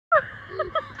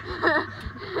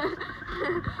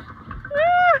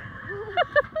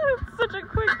It's such a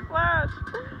quick flash.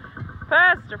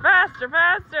 Faster, faster,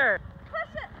 faster.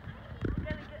 Push it. I'm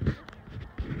gonna get this.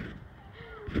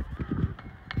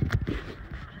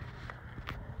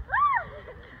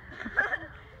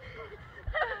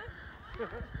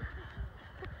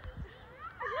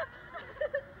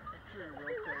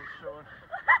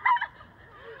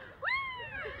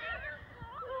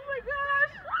 Oh my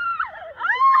gosh!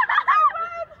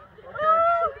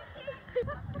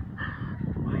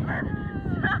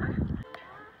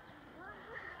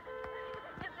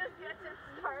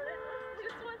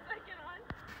 Just 1 second on.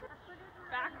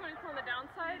 Back when it's on the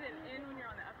downside and in when you're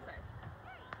on the upside.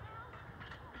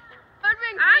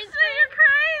 Ashley, you're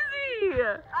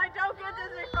crazy! I don't get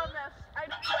dizzy from this.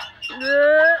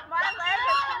 My leg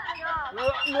is slipping off.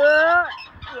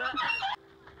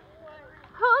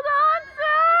 Hold on,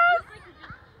 sis!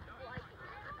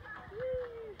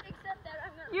 Except that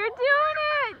I'm not. You're doing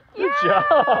it! Good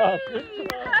job! Good Yay!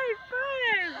 job! High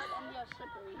five!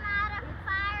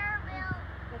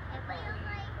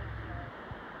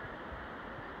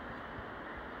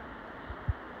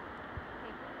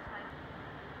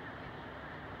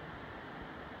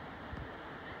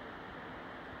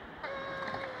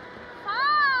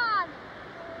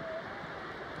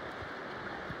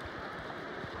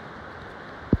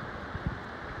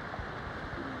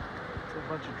 It's a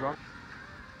bunch of drunk.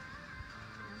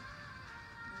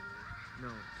 No,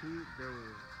 two. There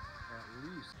were at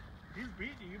least. He's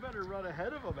beating you. You better run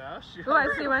ahead of him, Ash. Oh, I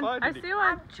see one. I see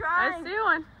one. I'm trying. I see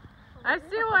one. I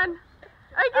see one.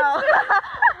 I can see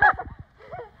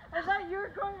I thought you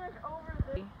were going like over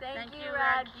the. Thank you,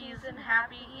 Radkeys, and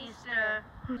happy Easter.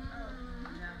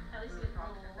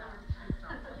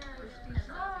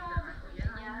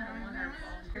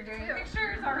 You're doing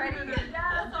pictures already.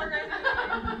 Yes, already.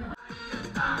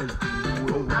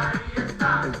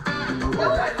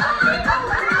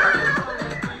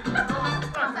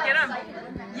 Get him.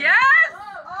 Yes!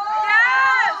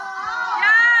 Yes!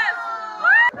 Yes!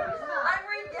 I'm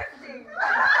re-gifting.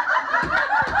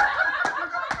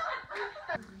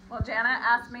 Well, Jana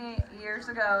asked me years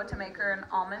ago to make her an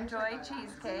Almond Joy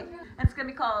cheesecake. And it's going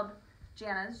to be called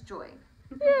Jana's Joy.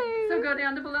 So go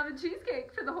down to Beloved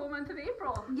Cheesecake for the whole month of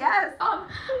April. Yes! I'm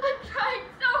trying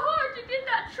so hard to get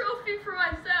that trophy for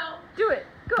myself. Do it.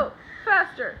 Go.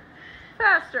 Faster.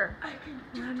 Faster. I can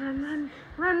Run, run, run.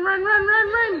 Run, run, run, run,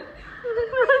 run.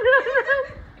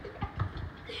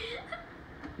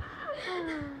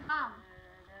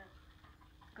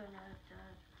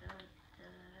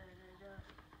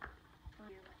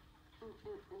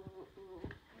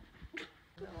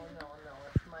 No,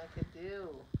 what's Micah do?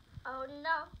 Oh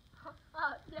no. Oh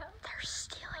no. They're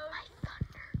stealing my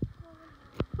thunder.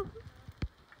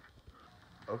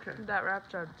 Okay. That rap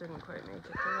job didn't quite make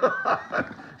it.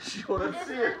 She wanted to It's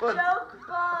see a it. joke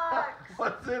box.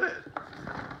 What's in it?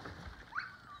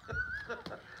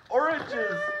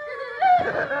 Oranges.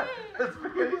 It's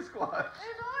spaghetti squash.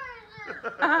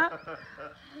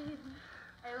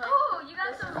 Oh, you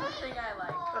got some. Something I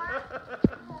like.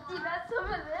 You got some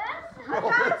of this? I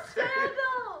got a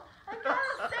sandal. I got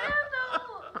a sandal.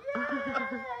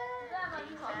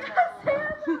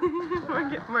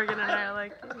 Morgan and I are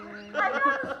like, I got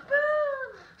a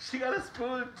spoon. She got a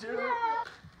spoon too.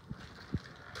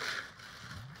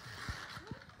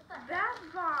 That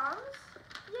bombs.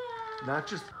 Yeah. Not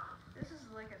just. This is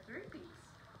like a 3-piece.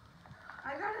 I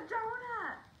got a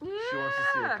donut. yeah. She wants to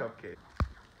see a cupcake.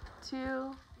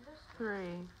 2,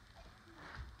 3.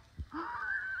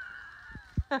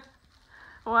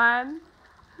 1,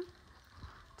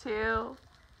 2,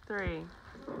 3.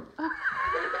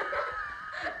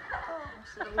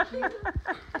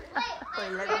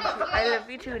 I love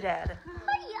you too, Dad.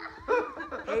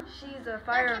 She's a There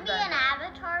fire can be an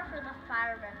avatar for the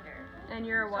firebender. And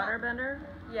you're a waterbender?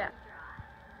 Yeah.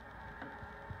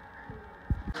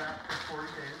 Wrapped for 40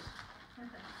 days.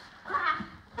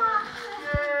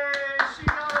 Yay! She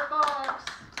got her box.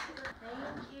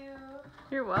 Thank you.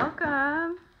 You're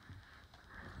welcome.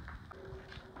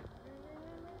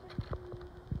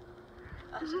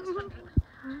 You're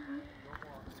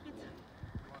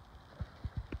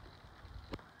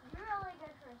really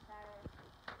good for a Saturday.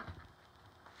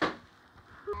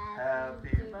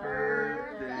 Happy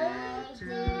birthday to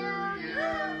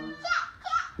you.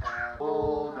 How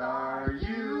old are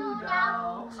you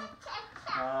now?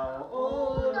 How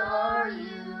old are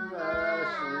you,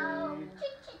 Ashley?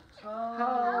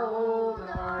 How old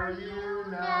are you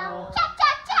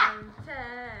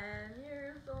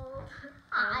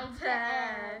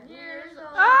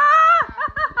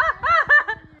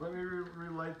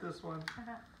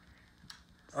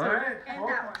All right. And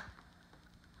that one.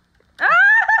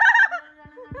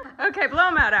 Ah! Okay, blow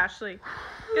them out, Ashley.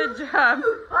 Good job.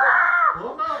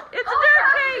 Blow 'em out. It's a dirt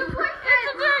cake. It's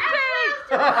a dirt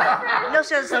cake. No,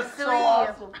 so it's That's three. so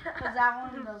awesome. Because that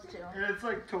one and those two. And it's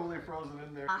like totally frozen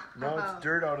in there. Now it's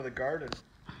dirt out of the garden.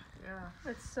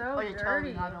 It's so Oh, you're dirty.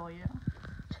 totally not all you.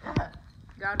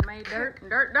 God made dirt, and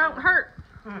dirt don't hurt.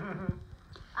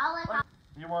 I'll let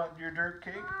You want your dirt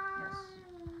cake? Yes.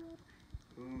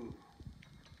 Ooh.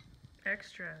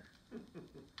 Extra.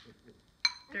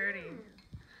 Dirty.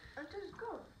 It is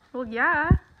good. Well, yeah.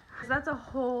 'Cause that's a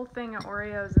whole thing of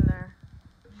Oreos in there.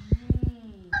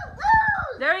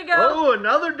 There you go. Oh,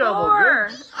 another double. 4.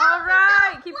 Good. All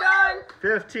right, keep going.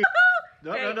 15.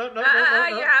 No, Okay. no.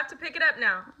 You have to pick it up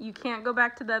now. You can't go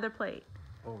back to the other plate.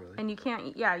 Oh, really? And you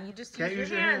can't, yeah, you just Can't use use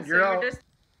your your hands. hand. You're out. just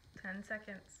 10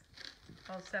 seconds.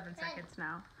 Oh, 7 seconds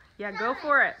now. Yeah, go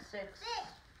for it. 6,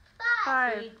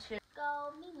 5. 3, 2.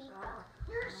 go, Mimi.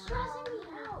 You're stressing me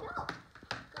out.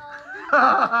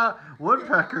 Go.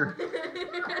 Woodpecker.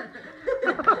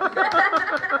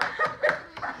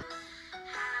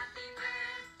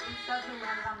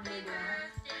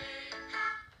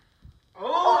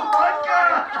 Oh my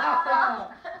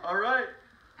God! All right.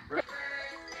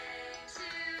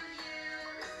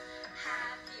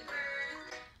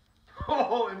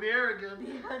 Oh, in the air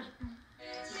again.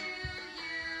 This is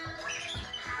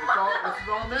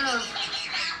all Naz.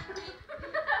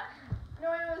 No,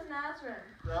 it was Nazareth.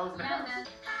 That was Naz.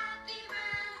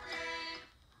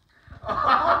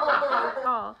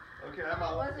 Oh. Okay, I'm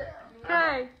out. Was it?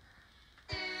 Okay.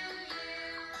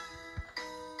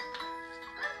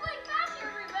 Let's play catch,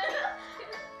 everybody.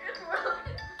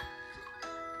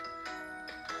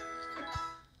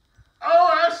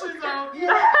 Oh, Ashley's out.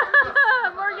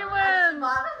 Morgan wins.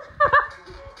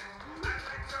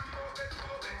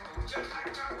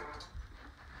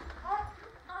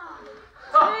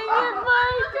 Dang it,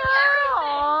 Micah.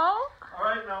 Aw. All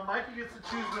right, now Mikey gets to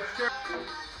choose which chair.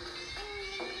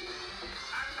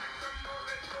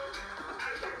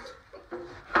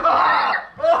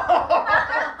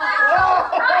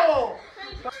 Oh!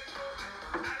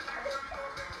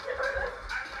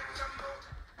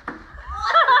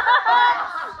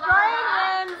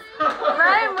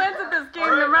 Brian wins at this game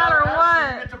no matter You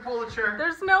what. get to pull the chair.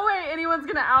 There's no way anyone's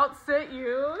gonna outsit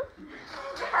you.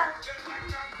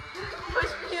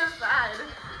 Push me aside.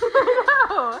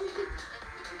 No.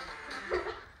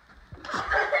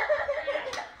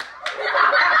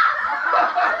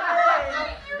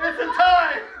 It's a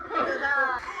tie.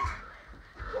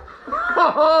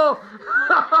 Oh.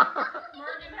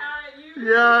 Morgan had it. You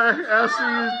Yeah,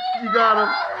 Ashley, you got him.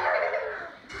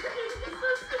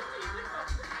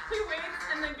 he waits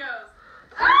and then goes.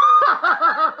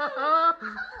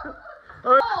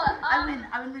 I'm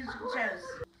in musical chairs.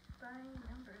 By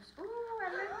numbers. Ooh, I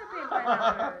like the paint by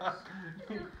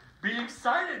numbers. Be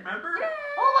excited, remember?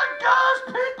 Oh my gosh,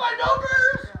 paint by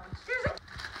numbers!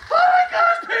 Oh my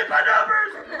gosh, paint by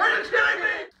numbers! Are you kidding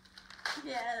me?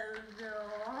 Yes, no.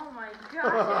 Oh my gosh.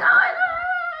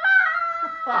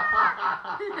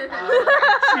 She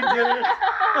did it.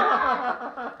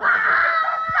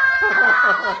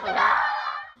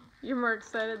 You're more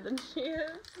excited than she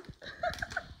is.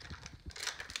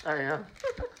 I am.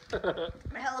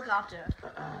 My helicopter.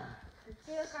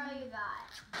 See what girl you got.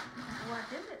 What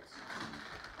is it?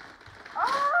 Oh,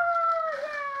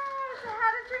 yes! I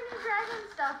had a drinking dragon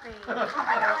stuffing. I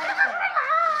like it.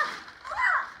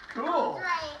 Cool.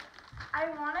 Right. I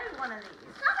wanted one of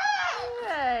these.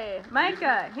 Hey,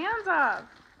 Micah, hands off.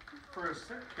 For a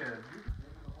sick kid.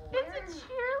 It's a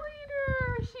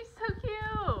cheerleader. She's so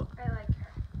cute. I like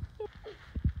her.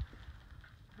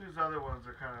 These other ones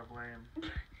are kind of lame.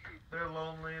 They're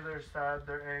lonely, they're sad,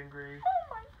 they're angry. Oh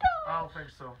my I don't think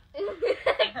so.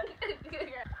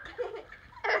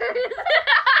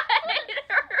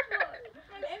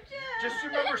 Just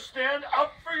remember, stand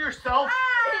up for yourself.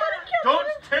 Don't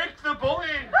take the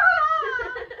bullying.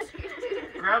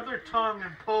 Grab their tongue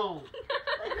and pull.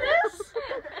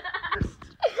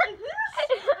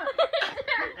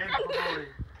 And bully.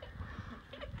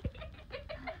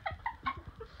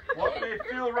 What may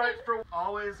feel right for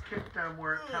always kick them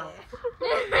where it counts.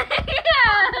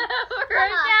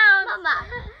 Mama,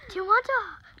 do you want a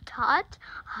hot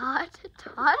tot?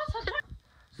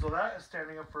 So that is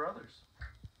standing up for others.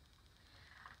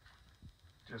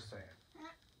 Just saying.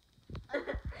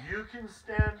 You can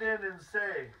stand in and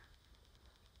say,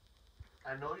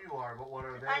 I know you are, but what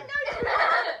are they? I know you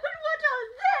are, but what are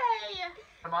they?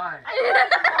 Am I?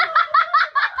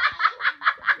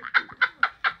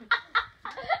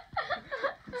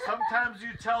 Sometimes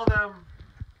you tell them,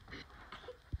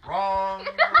 wrong.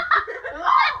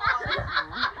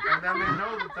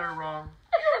 that they're wrong.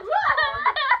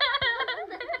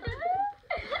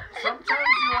 Sometimes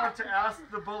you want to ask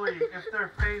the bully if their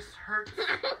face hurts. Does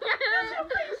your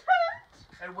face hurt?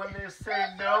 And when they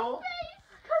say no,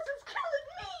 Because it's killing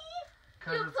me.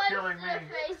 because it's killing me.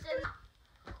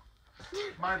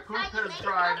 My poop has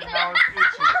dried and now it's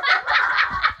itchy.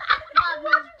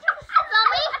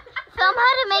 Film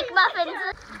how to make muffins.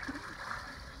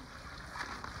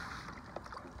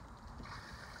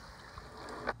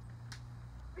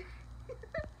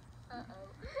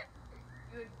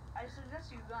 I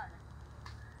suggest you run.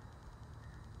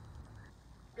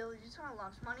 Billy, do you just want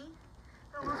lunch money?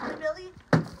 You want lunch money, Billy?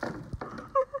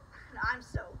 And I'm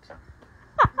soaked.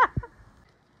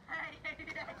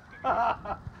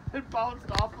 It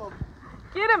bounced off him.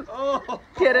 Get him! Oh.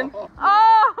 Get him!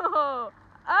 Oh!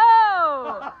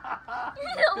 Oh!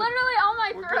 Literally on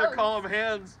my We're throat. gonna call him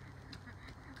hands.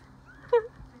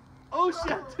 Oh, she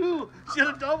had two. She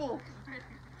had a double.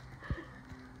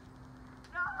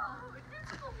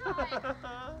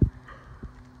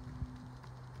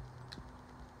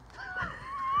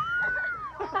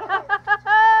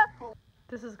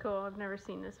 This is cool. I've never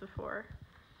seen this before.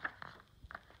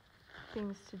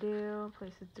 Things to do,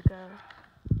 places to go.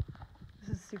 This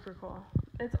is super cool.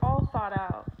 It's all thought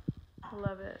out. I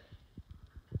love it.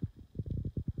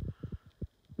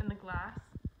 And the glass.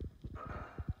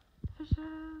 Fishes.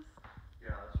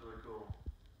 Yeah, that's really cool.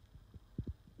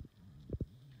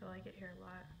 I like it here a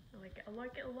lot. I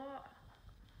like it a lot.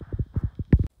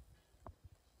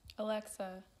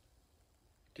 Alexa.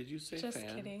 Did you say Just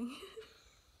fan? kidding.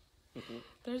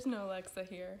 There's no Alexa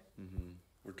here. Mm-hmm.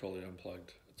 We're totally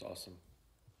unplugged. It's awesome.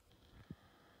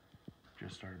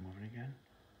 Just started moving again.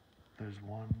 There's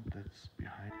one that's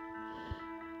behind.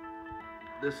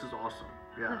 This is awesome.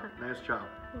 Yeah, nice job.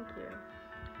 Thank you.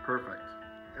 Perfect.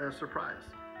 And a surprise.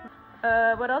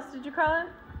 What else did you call it?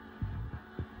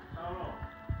 I don't know.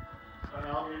 An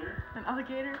alligator? An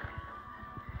alligator.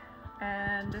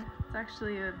 And it's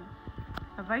actually a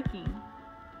Viking.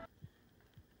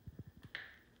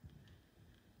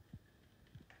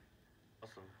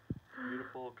 Awesome.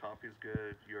 Beautiful. Coffee's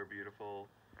good. You're beautiful.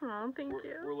 Oh, thank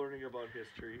you. We're learning about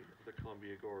history of the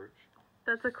Columbia Gorge.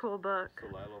 That's a cool book.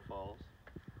 Celilo Falls.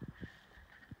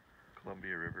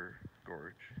 Columbia River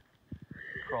Gorge.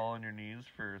 Crawl on your knees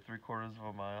for 3/4 of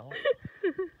a mile.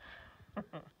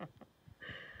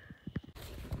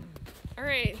 All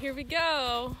right, here we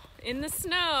go. In the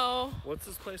snow. What's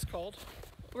this place called?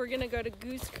 We're gonna go to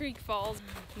Goose Creek Falls.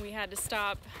 We had to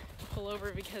stop, pull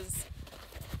over because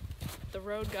the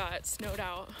road got snowed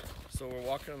out. So we're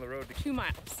walking on the road to 2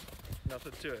 miles.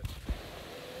 nothing to it.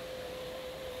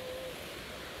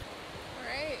 All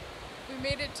right, we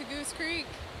made it to Goose Creek.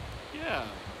 Yeah.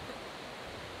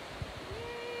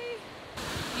 Yay.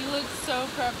 You look so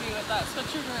preppy with that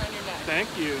sweatshirt around your neck. Thank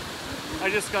you. I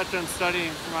just got done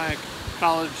studying for my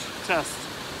college test.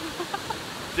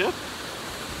 Dip?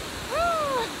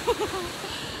 Love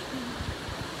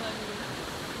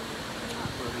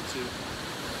Love you too. you.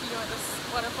 You know what this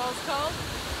waterfall's called?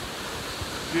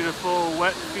 Beautiful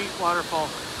wet feet waterfall.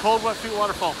 Cold wet feet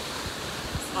waterfall.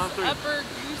 On 3. Upper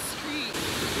Goose Creek.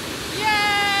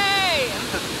 Yay!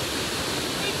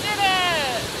 We did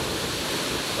it!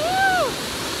 Woo!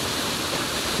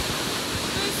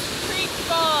 Goose Creek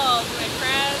Falls, my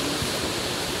friends.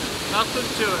 Nothing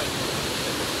to it.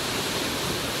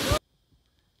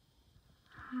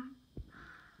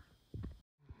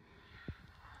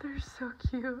 They're so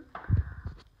cute.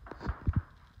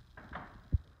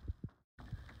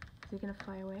 Is he gonna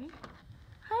fly away?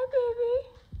 Hi, baby.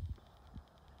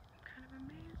 I'm kind of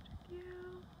amazed with you.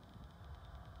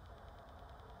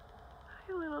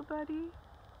 Hi, little buddy.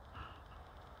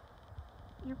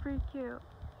 You're pretty cute.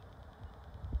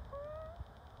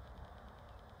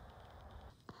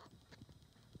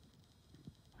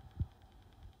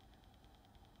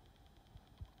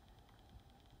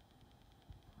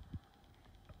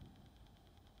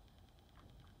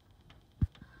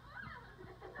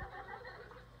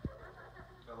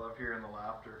 I love hearing the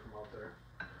laughter from out there.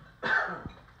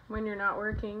 When you're not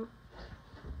working.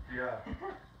 Yeah.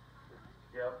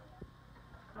 Yep.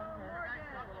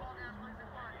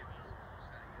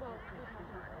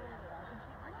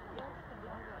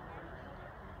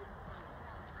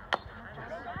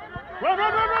 Run,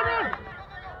 run, run, run, run!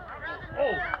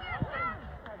 Oh!